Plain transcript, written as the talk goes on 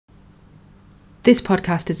This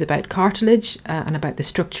podcast is about cartilage and about the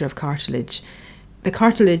structure of cartilage. The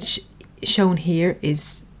cartilage shown here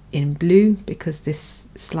is in blue because this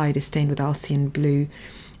slide is stained with Alcyon blue.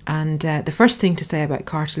 And the first thing to say about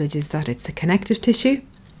cartilage is that it's a connective tissue,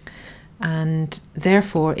 and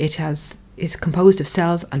therefore it is composed of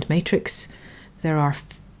cells and matrix. There are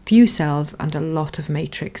few cells and a lot of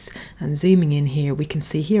matrix. And zooming in here, we can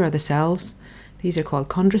see here are the cells. These are called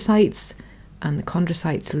chondrocytes, and the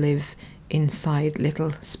chondrocytes live inside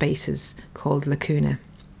little spaces called lacunae.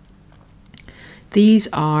 These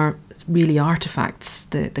are really artifacts.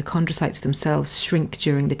 The chondrocytes themselves shrink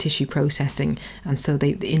during the tissue processing, and so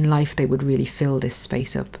in life they would really fill this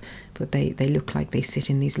space up, but they look like they sit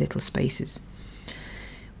in these little spaces.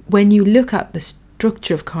 When you look at the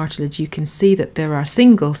structure of cartilage, you can see that there are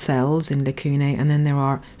single cells in lacunae, and then there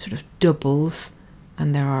are sort of doubles,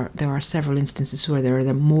 and there are several instances where there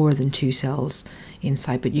are more than 2 cells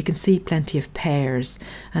inside, but you can see plenty of pairs,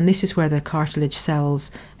 and this is where the cartilage cells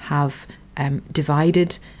have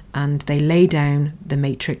divided, and they lay down the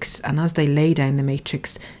matrix, and as they lay down the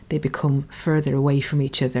matrix they become further away from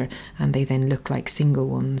each other, and they then look like single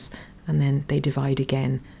ones, and then they divide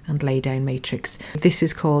again and lay down matrix. This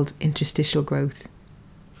is called interstitial growth.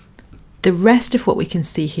 The rest of what we can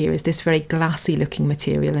see here is this very glassy looking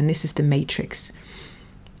material, and this is the matrix.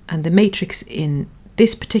 And the matrix in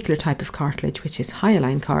this particular type of cartilage, which is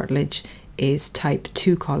hyaline cartilage, is type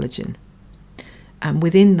 2 collagen. And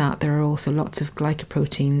within that there are also lots of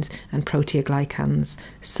glycoproteins and proteoglycans,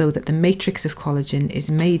 so that the matrix of collagen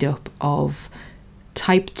is made up of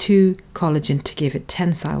type 2 collagen to give it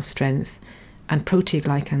tensile strength, and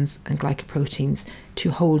proteoglycans and glycoproteins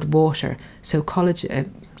to hold water. So cartilage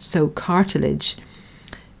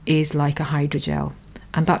is like a hydrogel,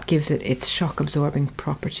 and that gives it its shock absorbing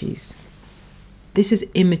properties. This is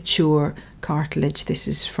immature cartilage. This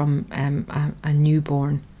is from a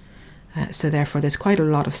newborn. So therefore there's quite a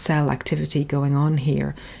lot of cell activity going on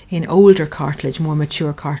here. In older cartilage, more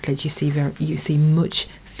mature cartilage, you see much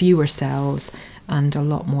fewer cells and a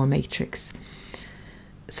lot more matrix.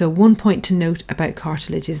 So one point to note about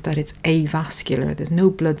cartilage is that it's avascular. There's no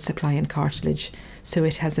blood supply in cartilage, so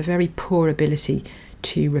it has a very poor ability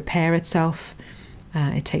to repair itself.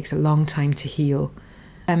 It takes a long time to heal.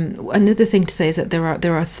 Another thing to say is that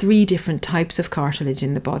there are 3 different types of cartilage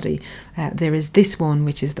in the body. There is this one,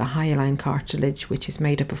 which is the hyaline cartilage, which is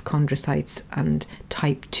made up of chondrocytes and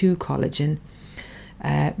type 2 collagen.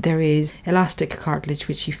 There is elastic cartilage,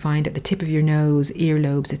 which you find at the tip of your nose,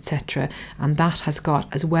 earlobes, etc. And that has got,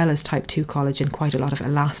 as well as type 2 collagen, quite a lot of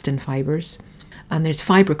elastin fibres. And there's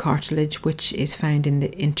fibrocartilage, which is found in the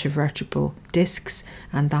intervertebral discs,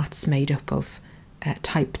 and that's made up of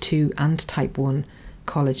type 2 and type 1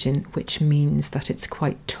 collagen, which means that it's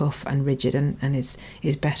quite tough and rigid and is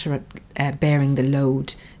better at bearing the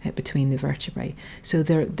load between the vertebrae. So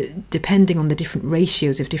depending on the different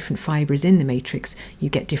ratios of different fibres in the matrix, you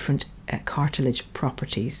get different cartilage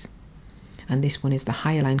properties. And this one is the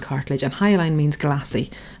hyaline cartilage, and hyaline means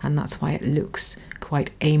glassy, and that's why it looks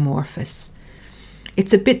quite amorphous.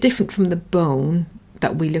 It's a bit different from the bone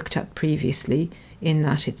that we looked at previously, in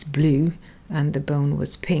that it's blue and the bone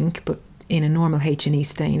was pink, but in a normal H&E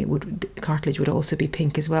stain, cartilage would also be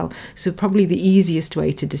pink as well. So probably the easiest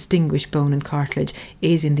way to distinguish bone and cartilage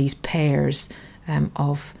is in these pairs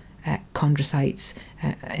of chondrocytes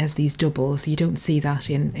as these doubles. You don't see that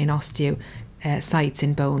in osteocytes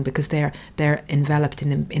in bone, because they're enveloped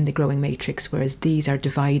in the growing matrix, whereas these are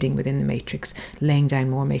dividing within the matrix, laying down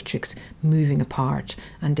more matrix, moving apart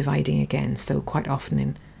and dividing again. So quite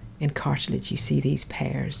often in cartilage you see these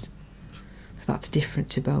pairs. So that's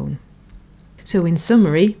different to bone. So in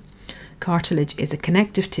summary, cartilage is a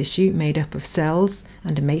connective tissue made up of cells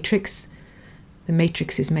and a matrix. The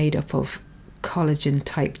matrix is made up of collagen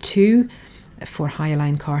type 2 for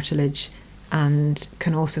hyaline cartilage, and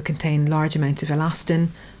can also contain large amounts of elastin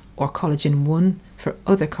or collagen 1 for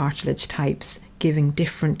other cartilage types, giving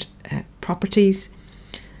different properties.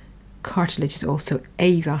 Cartilage is also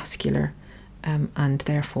avascular and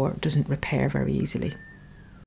therefore doesn't repair very easily.